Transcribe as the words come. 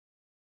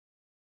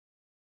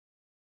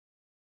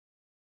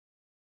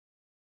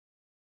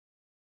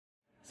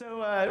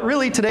So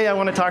really today I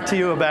want to talk to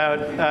you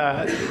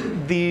about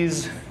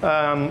these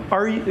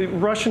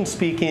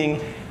Russian-speaking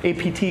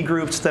APT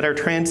groups that are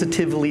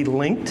transitively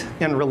linked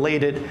and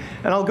related.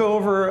 And I'll go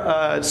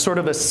over sort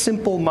of a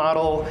simple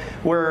model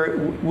where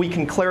we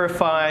can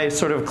clarify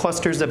sort of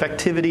clusters of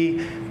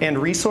activity and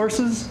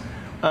resources.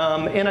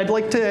 And I'd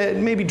like to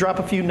maybe drop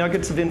a few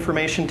nuggets of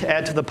information to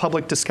add to the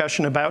public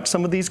discussion about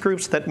some of these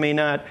groups that may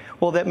not,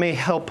 well, that may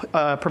help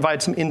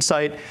provide some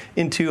insight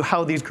into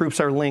how these groups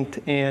are linked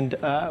and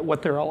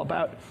what they're all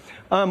about.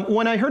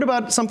 When I heard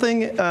about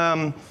something,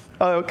 a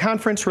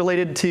conference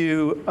related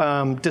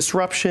to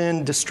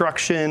disruption,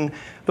 destruction,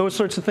 those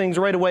sorts of things,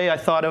 right away I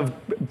thought of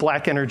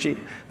black energy.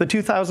 The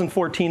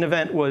 2014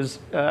 event was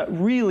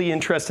really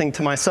interesting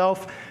to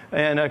myself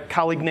and a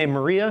colleague named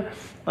Maria.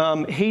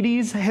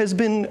 Hades has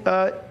been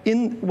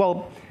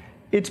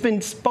it's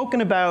been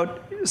spoken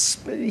about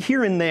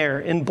here and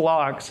there in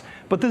blogs,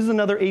 but this is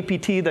another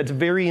APT that's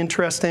very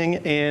interesting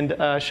and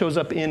shows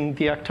up in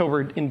the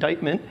October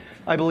indictment,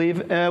 I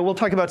believe. We'll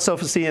talk about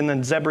Sofacy, and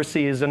then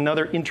Zebrocy is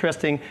another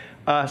interesting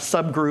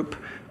subgroup.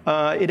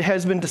 It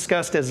has been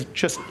discussed as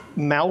just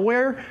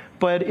malware,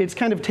 but it's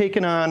kind of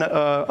taken on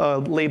a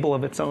label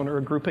of its own or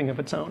a grouping of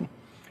its own.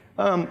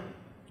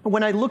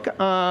 When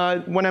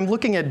I'm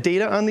looking at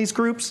data on these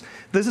groups,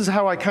 this is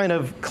how I kind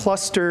of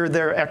cluster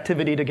their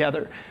activity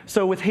together.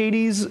 So with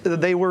Hades,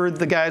 they were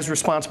the guys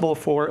responsible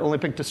for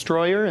Olympic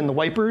Destroyer and the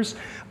Wipers,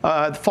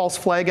 the false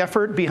flag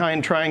effort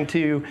behind trying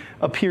to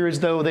appear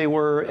as though they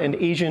were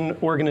an Asian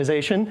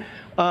organization.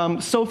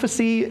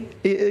 Sofacy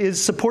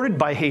is supported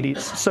by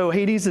Hades. So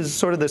Hades is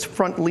sort of this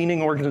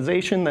front-leaning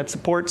organization that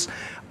supports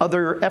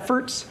other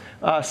efforts,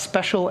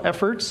 special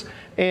efforts.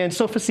 And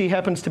Sofacy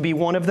happens to be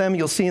one of them.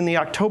 You'll see in the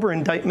October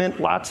indictment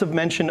lots of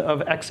mention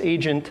of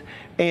X-Agent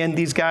and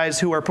these guys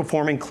who are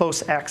performing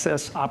close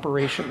access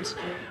operations.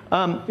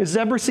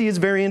 Zebrocy is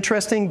very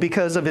interesting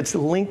because of its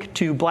link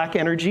to black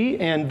energy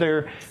and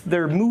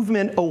their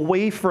movement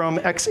away from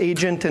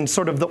X-Agent and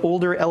sort of the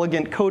older,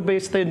 elegant code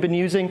base they'd been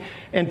using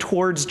and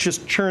towards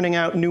just churning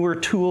out newer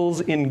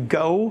tools in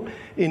Go,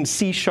 in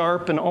C#,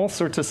 and all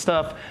sorts of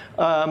stuff.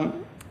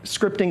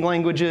 Scripting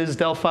languages,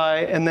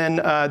 Delphi, and then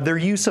their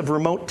use of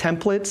remote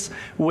templates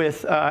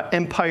with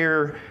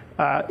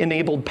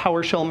Empire-enabled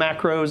PowerShell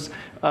macros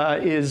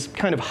is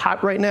kind of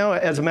hot right now.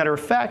 As a matter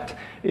of fact,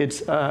 it's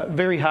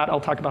very hot.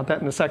 I'll talk about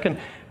that in a second.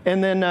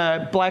 And then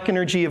black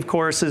energy, of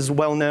course, is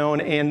well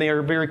known, and they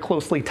are very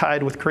closely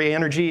tied with gray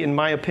energy. In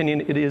my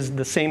opinion, it is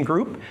the same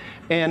group.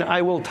 And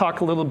I will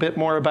talk a little bit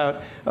more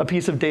about a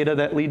piece of data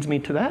that leads me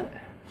to that.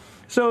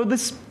 So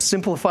this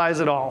simplifies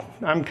it all.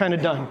 I'm kind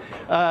of done.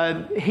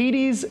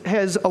 Hades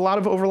has a lot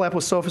of overlap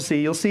with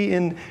Sofacy. You'll see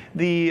in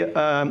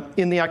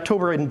the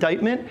October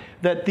indictment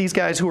that these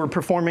guys who were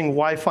performing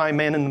Wi-Fi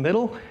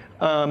man-in-the-middle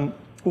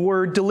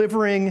were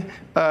delivering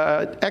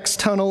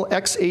X-Tunnel,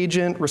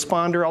 X-Agent,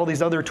 Responder, all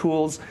these other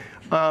tools,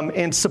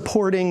 and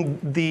supporting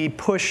the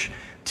push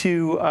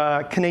to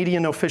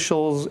Canadian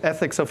officials,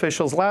 ethics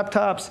officials'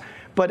 laptops.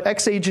 But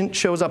X-Agent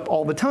shows up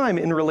all the time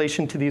in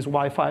relation to these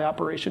Wi-Fi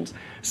operations.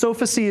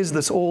 Sofacy is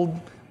this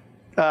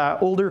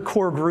older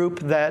core group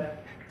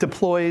that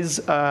deploys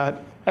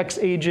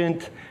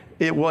X-Agent.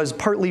 It was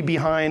partly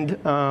behind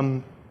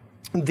the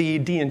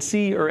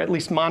DNC, or at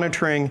least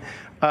monitoring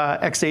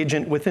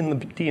X-Agent within the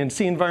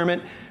DNC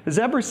environment.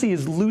 Zebrocy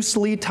is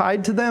loosely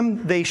tied to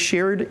them. They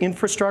shared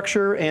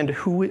infrastructure and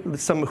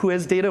some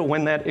WHOIS data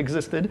when that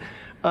existed.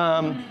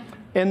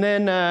 And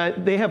then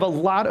they have a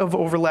lot of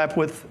overlap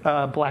with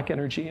black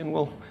energy, and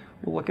we'll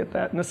look at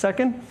that in a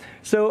second.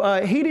 So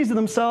Hades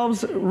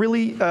themselves,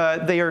 really,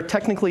 they are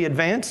technically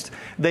advanced.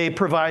 They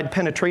provide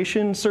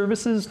penetration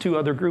services to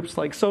other groups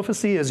like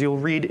Sofacy, as you'll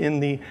read in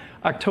the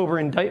October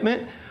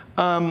indictment.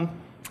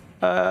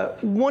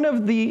 One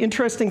of the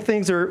interesting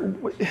things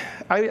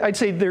I'd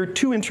say there are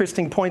two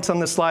interesting points on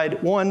this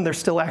slide. One, they're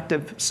still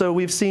active. So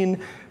we've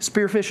seen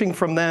spear phishing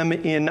from them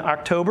in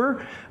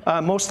October.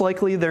 Most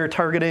likely they're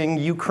targeting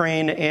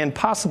Ukraine and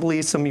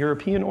possibly some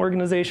European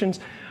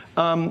organizations.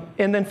 And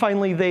then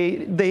finally,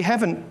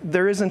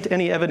 there isn't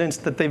any evidence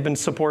that they've been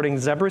supporting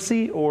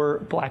Zebrocy or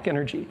black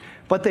energy.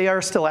 But they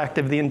are still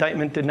active. The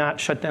indictment did not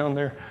shut down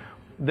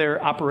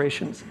their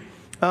operations.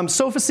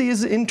 Sofacy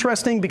is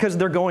interesting because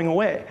they're going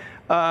away.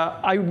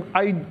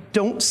 I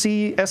don't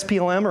see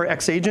SPLM or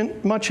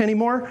X-Agent much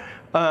anymore.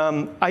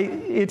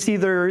 It's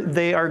either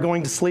they are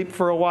going to sleep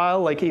for a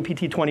while, like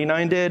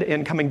APT29 did,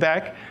 and coming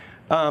back.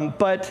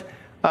 But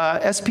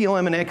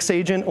SPLM and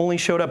X-Agent only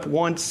showed up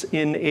once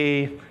in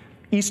a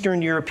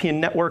Eastern European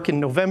network in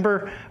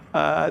November.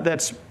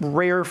 That's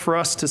rare for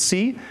us to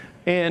see.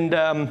 And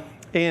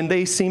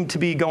they seem to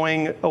be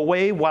going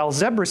away, while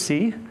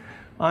Zebrocy,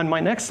 on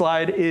my next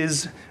slide,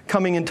 is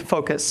coming into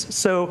focus.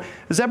 So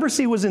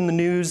Zebrocy was in the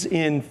news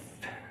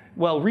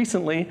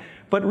recently,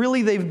 but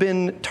really they've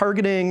been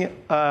targeting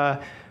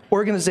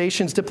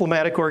organizations,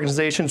 diplomatic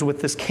organizations,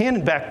 with this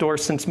cannon backdoor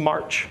since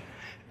March.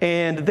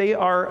 and they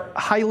are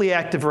highly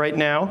active right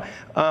now.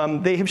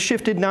 They have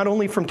shifted not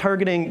only from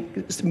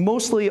targeting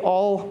mostly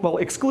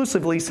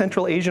exclusively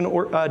Central Asian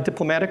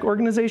diplomatic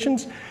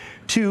organizations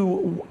to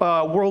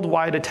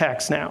worldwide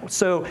attacks now.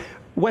 So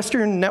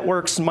Western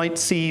networks might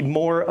see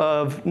more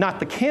of not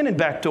the Canon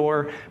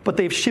backdoor, but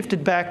they've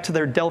shifted back to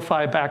their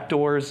Delphi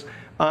backdoors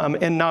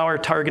and now are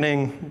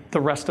targeting the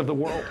rest of the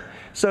world.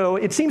 So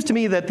it seems to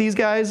me that these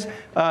guys,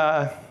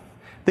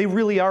 they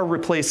really are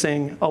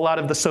replacing a lot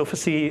of the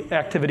Sofacy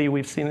activity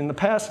we've seen in the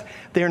past.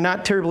 They are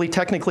not terribly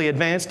technically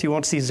advanced. You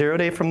won't see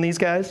 0-day from these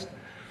guys.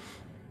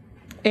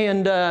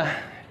 And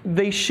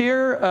they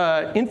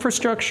share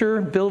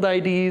infrastructure, build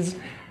IDs,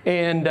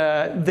 and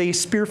they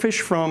spearfish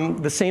from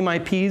the same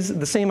IPs.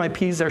 The same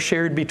IPs are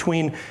shared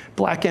between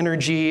Black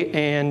Energy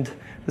and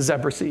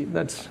Zebrocy.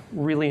 That's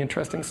really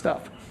interesting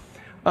stuff.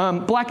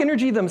 Black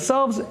Energy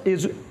themselves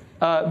is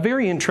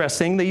very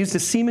interesting. They used a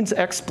Siemens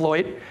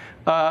exploit,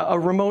 a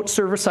remote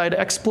server-side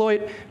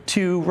exploit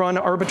to run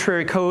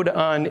arbitrary code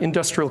on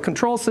industrial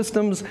control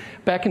systems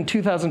back in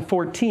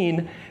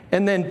 2014.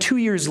 And then 2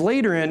 years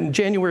later, in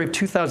January of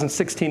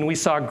 2016, we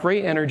saw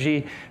Gray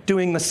Energy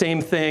doing the same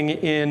thing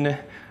in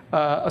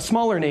a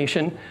smaller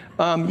nation,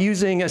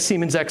 using a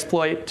Siemens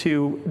exploit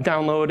to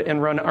download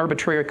and run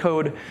arbitrary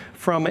code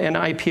from an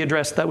IP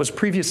address that was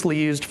previously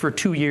used for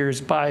 2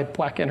 years by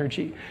Black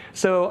Energy.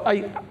 So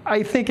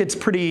I think it's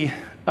pretty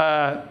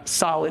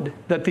solid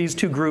that these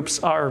two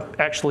groups are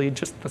actually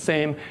just the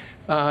same,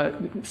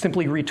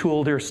 simply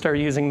retooled or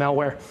started using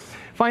malware.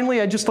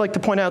 Finally, I'd just like to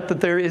point out that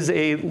there is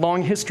a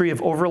long history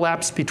of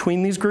overlaps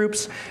between these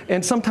groups,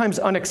 and sometimes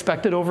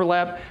unexpected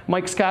overlap.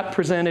 Mike Scott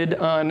presented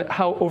on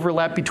how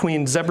overlap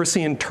between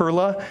Zebrocy and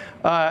Turla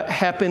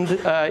happened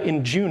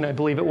in June, I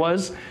believe it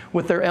was,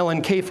 with their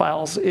LNK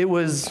files.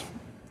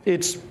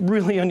 It's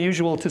really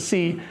unusual to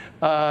see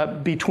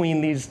between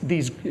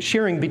these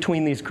sharing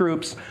between these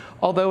groups,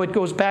 although it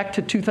goes back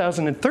to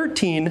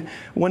 2013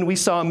 when we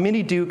saw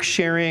Miniduke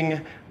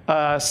sharing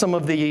some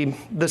of the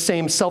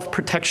same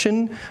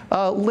self-protection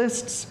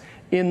lists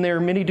in their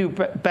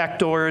Miniduke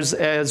backdoors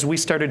as we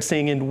started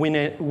seeing in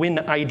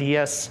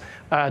WinIDS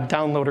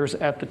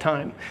downloaders at the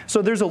time.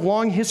 So there's a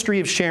long history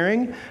of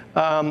sharing,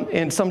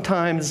 and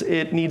sometimes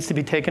it needs to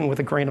be taken with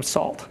a grain of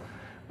salt.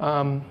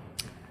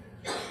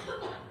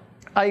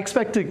 I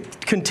expect to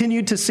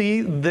continue to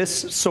see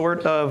this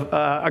sort of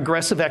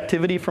aggressive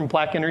activity from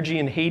Black Energy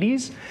and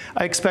Hades.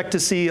 I expect to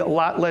see a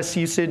lot less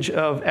usage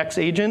of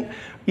X-Agent.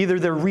 Either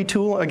they're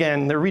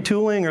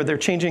retooling or they're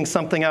changing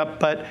something up,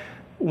 but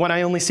when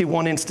I only see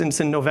one instance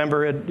in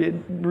November, it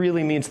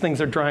really means things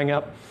are drying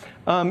up.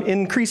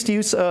 Increased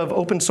use of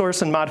open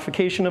source and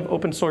modification of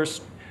open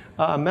source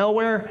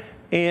malware,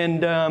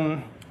 and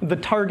the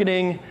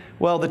targeting,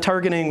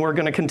 we're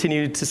going to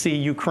continue to see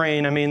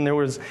Ukraine. I mean, there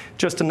was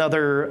just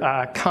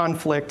another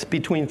conflict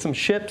between some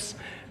ships,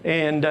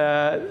 and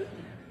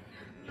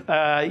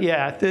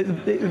yeah,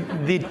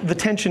 the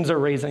tensions are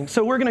raising.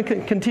 So we're going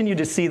to continue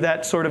to see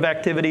that sort of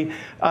activity.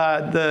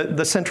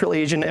 The Central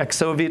Asian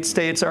ex-Soviet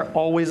states are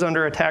always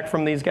under attack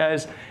from these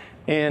guys,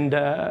 and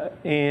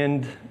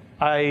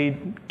I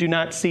do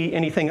not see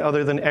anything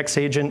other than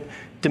X-Agent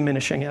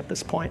diminishing at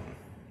this point.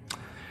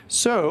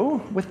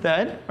 So with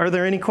that, are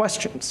there any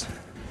questions?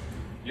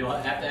 You'll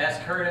have to ask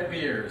her at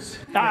beers.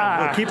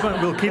 We'll keep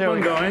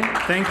on going.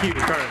 Thank you,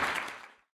 Carl.